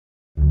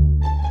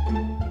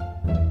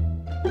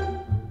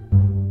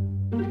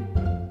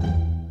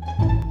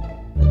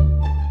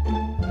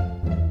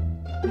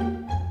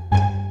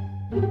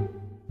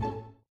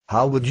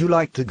How would you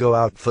like to go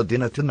out for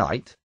dinner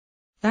tonight?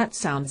 That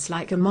sounds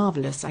like a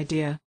marvelous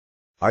idea.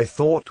 I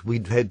thought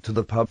we'd head to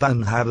the pub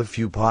and have a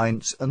few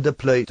pints and a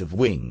plate of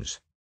wings.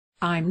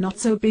 I'm not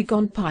so big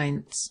on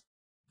pints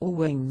or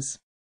wings,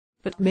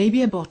 but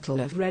maybe a bottle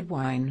of red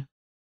wine.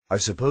 I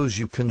suppose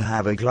you can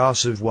have a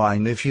glass of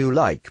wine if you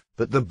like,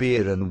 but the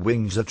beer and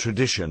wings are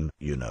tradition,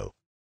 you know.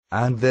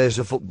 And there's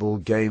a football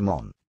game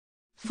on.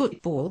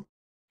 Football?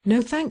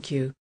 No thank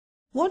you.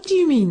 What do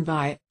you mean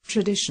by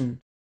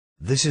tradition?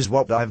 This is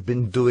what I've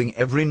been doing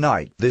every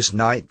night this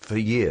night for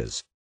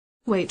years.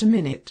 Wait a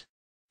minute.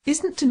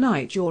 Isn't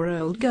tonight your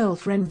old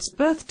girlfriend's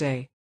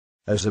birthday?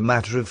 As a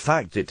matter of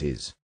fact it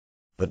is.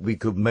 But we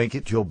could make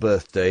it your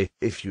birthday,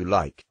 if you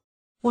like.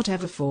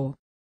 Whatever for.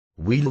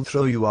 We'll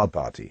throw you our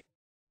party.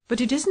 But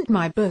it isn't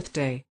my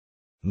birthday.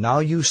 Now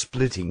you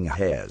splitting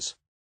hairs.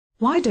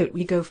 Why don't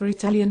we go for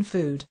Italian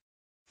food?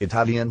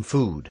 Italian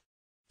food?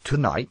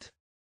 Tonight?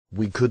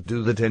 We could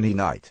do that any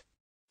night.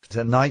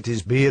 Tonight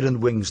is beer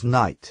and wings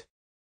night.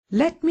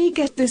 Let me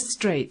get this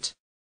straight.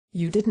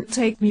 You didn't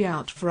take me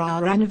out for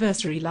our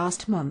anniversary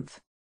last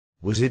month.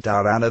 Was it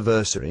our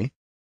anniversary?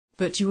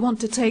 But you want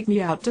to take me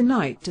out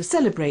tonight to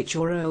celebrate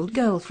your old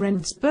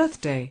girlfriend's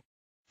birthday.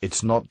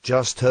 It's not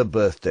just her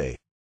birthday.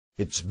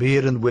 It's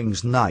beer and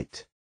wings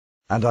night.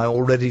 And I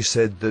already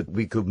said that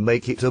we could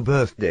make it a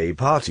birthday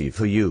party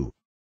for you.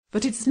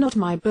 But it's not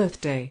my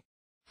birthday.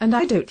 And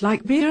I don't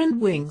like beer and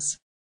wings.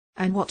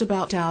 And what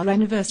about our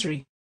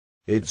anniversary?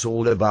 It's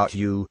all about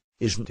you,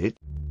 isn't it?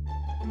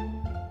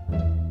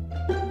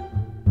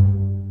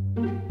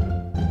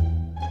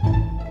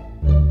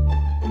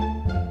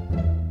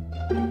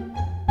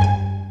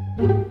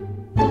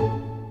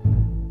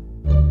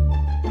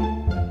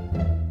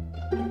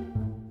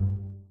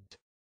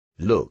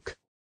 Look,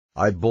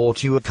 I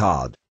bought you a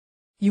card.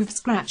 You've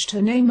scratched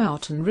her name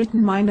out and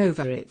written mine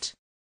over it.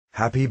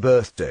 Happy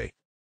birthday.